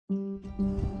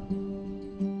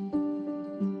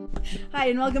Hi,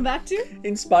 and welcome back to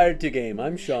Inspired to Game.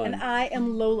 I'm Sean. And I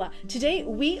am Lola. Today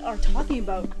we are talking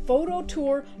about Photo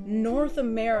Tour North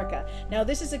America. Now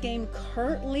this is a game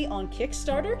currently on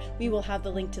Kickstarter. We will have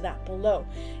the link to that below.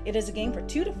 It is a game for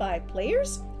 2 to 5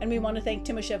 players, and we want to thank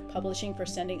Timoshev Publishing for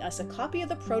sending us a copy of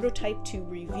the prototype to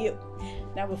review.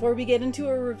 Now before we get into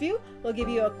a review, we'll give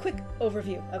you a quick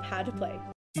overview of how to play.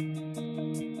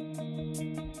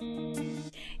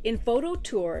 In Photo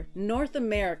Tour North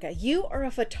America, you are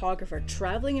a photographer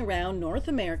traveling around North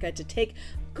America to take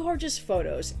gorgeous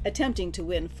photos, attempting to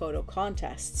win photo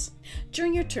contests.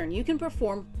 During your turn, you can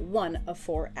perform one of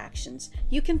 4 actions.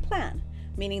 You can plan,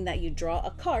 meaning that you draw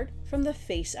a card from the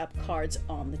face-up cards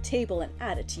on the table and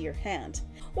add it to your hand.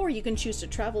 Or you can choose to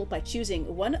travel by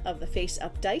choosing one of the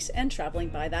face-up dice and traveling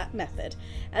by that method,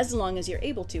 as long as you're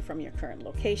able to from your current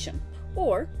location.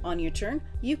 Or, on your turn,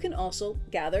 you can also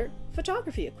gather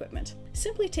photography equipment.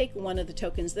 Simply take one of the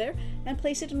tokens there and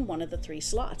place it in one of the 3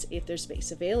 slots if there's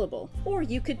space available. Or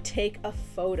you could take a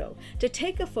photo. To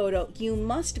take a photo, you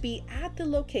must be at the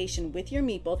location with your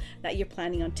meeple that you're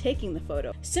planning on taking the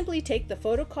photo. Simply take the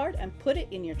photo card and put it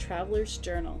in your traveler's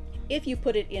journal. If you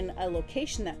put it in a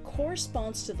location that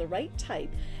corresponds to the right type,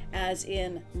 as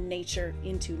in nature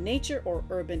into nature or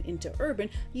urban into urban,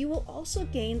 you will also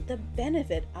gain the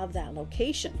benefit of that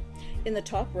location. In the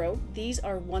top row, these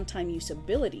are one-time use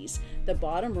abilities. The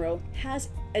bottom row has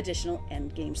additional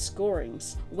endgame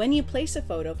scorings. When you place a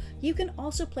photo, you can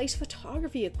also place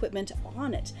photography equipment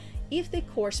on it if they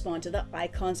correspond to the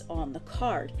icons on the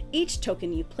card. Each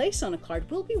token you place on a card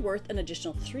will be worth an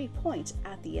additional 3 points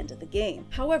at the end of the game.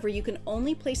 However, you can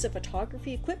only place a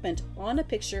photography equipment on a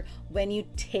picture when you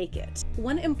take it.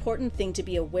 One important thing to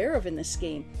be aware of in this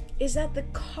game is that the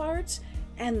cards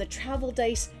and the travel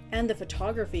dice and the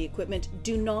photography equipment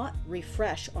do not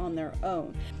refresh on their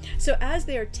own. So as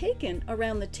they are taken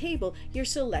around the table, your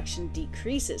selection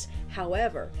decreases.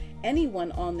 However,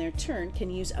 anyone on their turn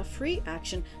can use a free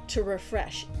action to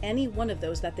refresh any one of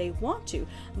those that they want to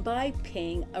by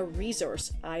paying a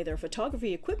resource, either a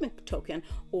photography equipment token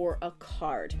or a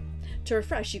card. To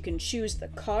refresh, you can choose the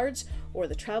cards or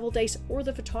the travel dice or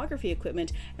the photography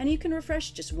equipment, and you can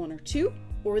refresh just 1 or 2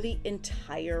 or the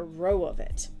entire row of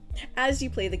it. As you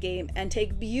play the game and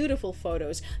take beautiful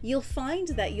photos, you'll find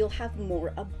that you'll have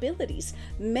more abilities.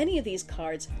 Many of these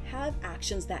cards have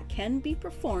actions that can be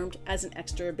performed as an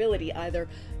extra ability, either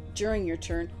during your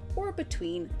turn or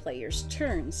between players'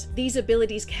 turns. These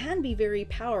abilities can be very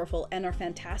powerful and are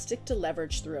fantastic to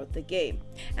leverage throughout the game.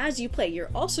 As you play,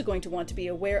 you're also going to want to be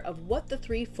aware of what the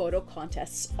 3 photo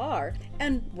contests are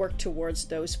and work towards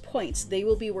those points. They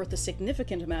will be worth a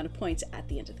significant amount of points at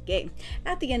the end of the game.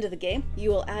 At the end of the game, you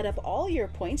will add up all your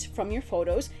points from your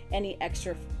photos, any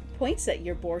extra points that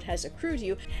your board has accrued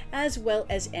you, as well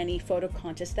as any photo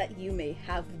contest that you may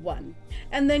have won.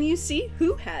 And then you see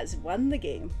who has won the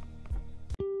game.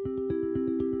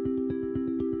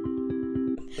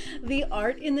 The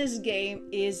art in this game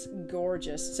is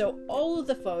gorgeous. So all of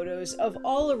the photos of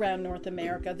all around North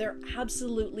America, they're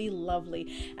absolutely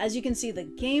lovely. As you can see, the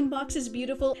game box is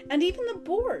beautiful, and even the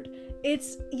board.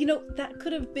 It's, you know, that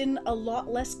could have been a lot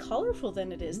less colorful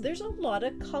than it is. There's a lot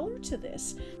of color to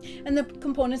this. And the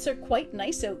components are quite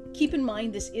nice, so keep in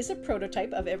mind this is a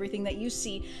prototype of everything that you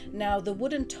see. Now, the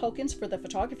wooden tokens for the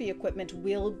photography equipment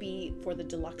will be for the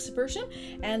deluxe version,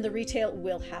 and the retail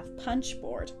will have punch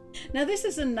board. Now, this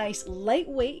is a nice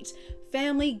lightweight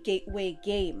family gateway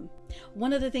game.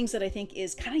 One of the things that I think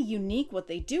is kind of unique what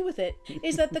they do with it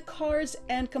is that the cards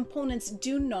and components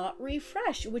do not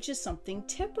refresh, which is something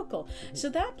typical. So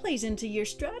that plays into your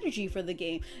strategy for the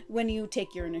game. When you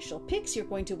take your initial picks, you're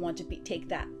going to want to take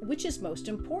that which is most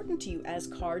important to you. As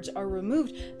cards are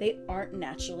removed, they aren't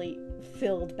naturally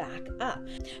filled back up.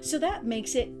 So that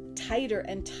makes it tighter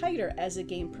and tighter as the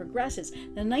game progresses.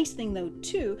 The nice thing though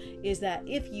too is that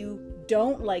if you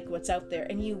don't like what's out there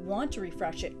and you want to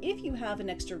refresh it, if you have an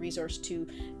extra resource to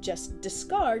just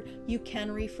discard, you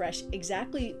can refresh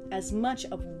exactly as much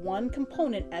of one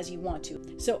component as you want to.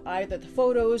 So either the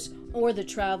photos or the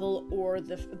travel or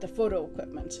the photo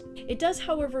equipment. It does,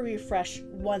 however, refresh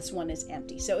once one is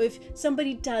empty. So if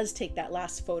somebody does take that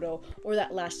last photo or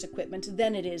that last equipment,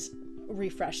 then it is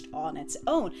refreshed on its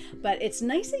own. But it's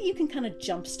nice that you can kind of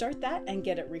jumpstart that and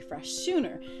get it refreshed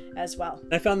sooner as well.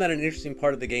 I found that an interesting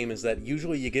part of the game is that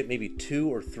usually you get maybe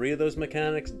 2 or 3 of those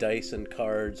mechanics, dice and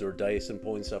cards or dice and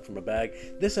pulling stuff from a bag.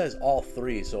 This has all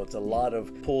 3, so it's a lot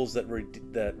of pulls that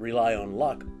rely on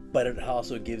luck, but it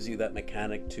also gives you that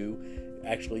mechanic to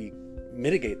actually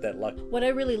mitigate that luck. What I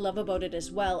really love about it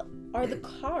as well are the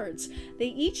cards. They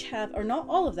each have, or not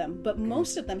all of them, but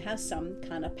most of them have some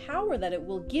kind of power that it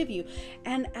will give you.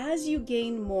 And as you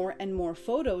gain more and more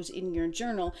photos in your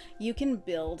journal, you can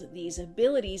build these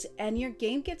abilities, and your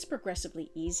game gets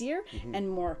progressively easier and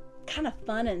more kind of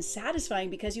fun and satisfying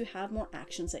because you have more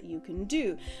actions that you can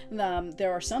do.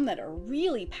 There are some that are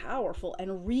really powerful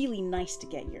and really nice to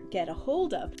get a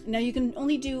hold of. Now you can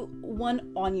only do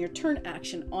one on your turn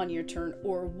action on your turn,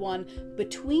 or one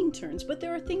between turns, but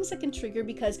there are things that can trigger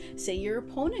because say your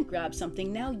opponent grabs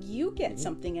something, now you get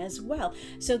something as well.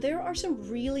 So there are some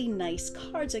really nice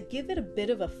cards that give it a bit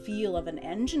of a feel of an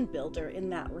engine builder in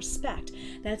that respect.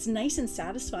 That's nice and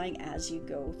satisfying as you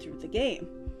go through the game.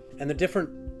 And the different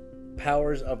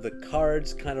powers of the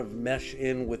cards kind of mesh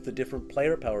in with the different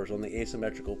player powers on the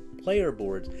asymmetrical player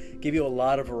boards, give you a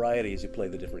lot of variety as you play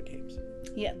the different games.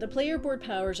 Yeah, the player board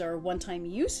powers are one-time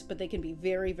use, but they can be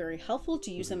very, very helpful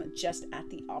to use them just at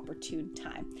the opportune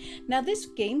time. Now, this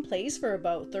game plays for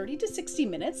about 30 to 60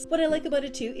 minutes. What I like about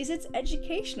it too is it's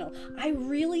educational. I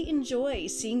really enjoy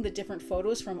seeing the different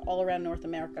photos from all around North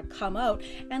America come out,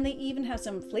 and they even have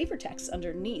some flavor text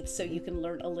underneath so you can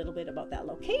learn a little bit about that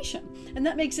location. And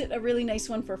that makes it a really nice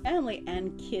one for family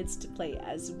and kids to play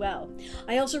as well.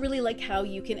 I also really like how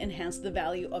you can enhance the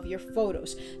value of your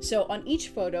photos. So on each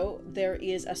photo, there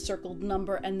is a circled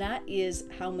number, and that is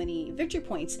how many victory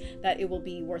points that it will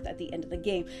be worth at the end of the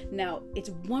game. Now, it's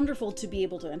wonderful to be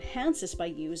able to enhance this by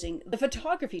using the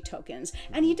photography tokens,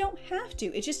 and you don't have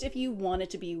to. It's just if you want it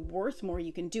to be worth more,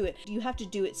 you can do it. You have to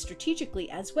do it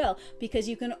strategically as well, because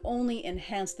you can only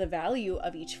enhance the value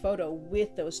of each photo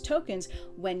with those tokens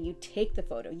when you take the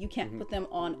photo. You can't put them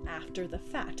on after the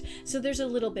fact. So there's a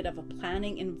little bit of a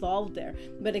planning involved there,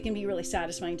 but it can be really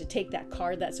satisfying to take that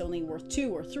card that's only worth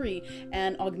 2 or 3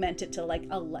 and augment it to like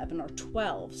 11 or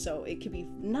 12. So it could be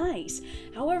nice.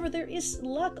 However, there is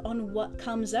luck on what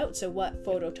comes out, so what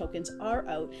photo tokens are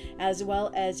out, as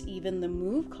well as even the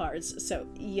move cards. So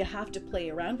you have to play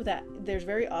around with that. There's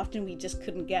very often we just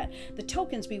couldn't get the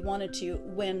tokens we wanted to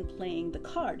when playing the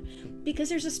card, because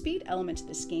there's a speed element to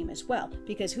this game as well,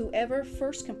 because whoever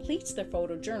first completes their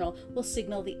photo journal will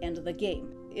signal the end of the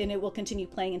game, and it will continue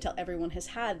playing until everyone has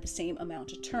had the same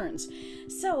amount of turns.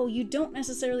 So you don't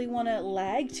necessarily want to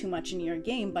lag too much in your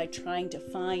game by trying to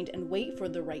find and wait for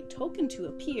the right token to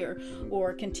appear,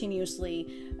 or continuously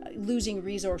losing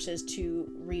resources to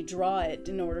redraw it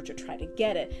in order to try to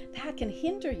get it. That can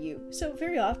hinder you. So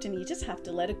very often you just have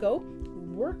to let it go,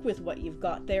 work with what you've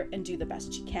got there, and do the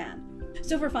best you can.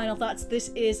 So for final thoughts, this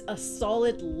is a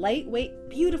solid, lightweight,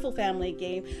 beautiful family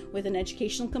game with an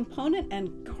educational component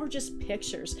and gorgeous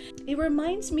pictures. It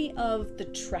reminds me of the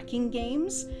trekking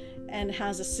games and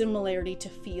has a similarity to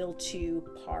feel to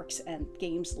parks and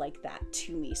games like that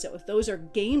to me. So if those are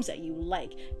games that you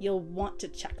like, you'll want to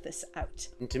check this out.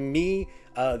 And to me,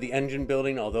 the engine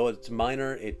building, although it's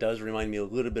minor, it does remind me a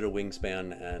little bit of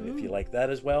Wingspan, and if you like that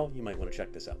as well, you might want to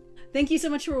check this out. Thank you so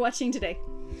much for watching today.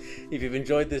 If you've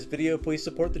enjoyed this video, please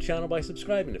support the channel by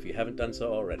subscribing if you haven't done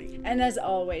so already. And as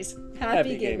always,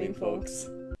 happy gaming, folks.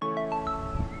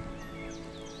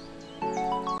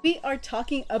 We are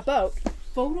talking about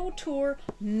Photo Tour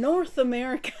North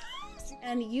America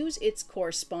and use its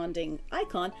corresponding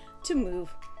icon to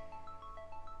move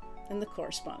in the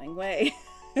corresponding way.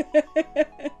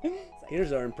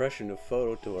 Here's our impression of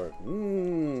Photo Tour.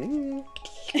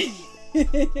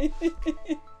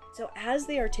 So as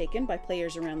they are taken by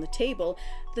players around the table,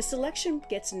 the selection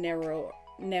gets narrower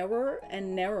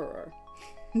and narrower.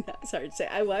 That's hard to say.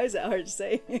 Why is that hard to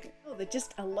say? Oh, they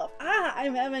just,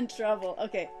 I'm having trouble.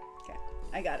 Okay,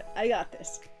 I got it. I got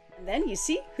this. And then you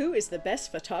see who is the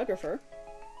best photographer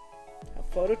of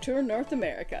Photo Tour North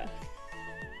America.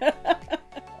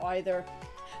 either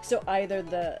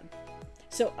the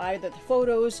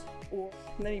photos or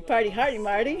then you party hardy,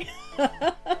 Marty.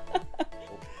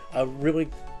 Really,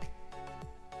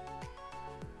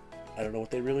 I don't know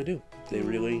what they really do. They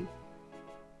really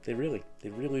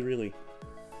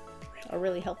are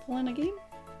really helpful in a game.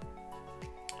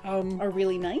 Are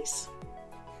really nice.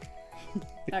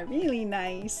 Are really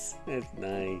nice. It's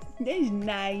nice. It's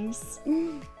nice.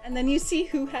 And then you see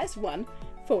who has won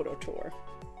Photo Tour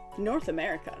North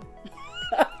America.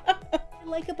 What I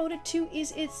like about it too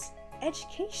is it's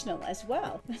educational as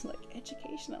well. It's like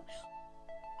educational.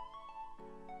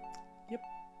 Yep.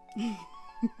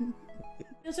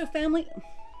 Now, so family.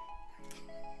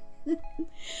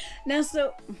 Now,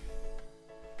 so.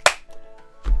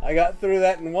 I got through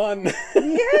that in one.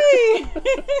 Yay!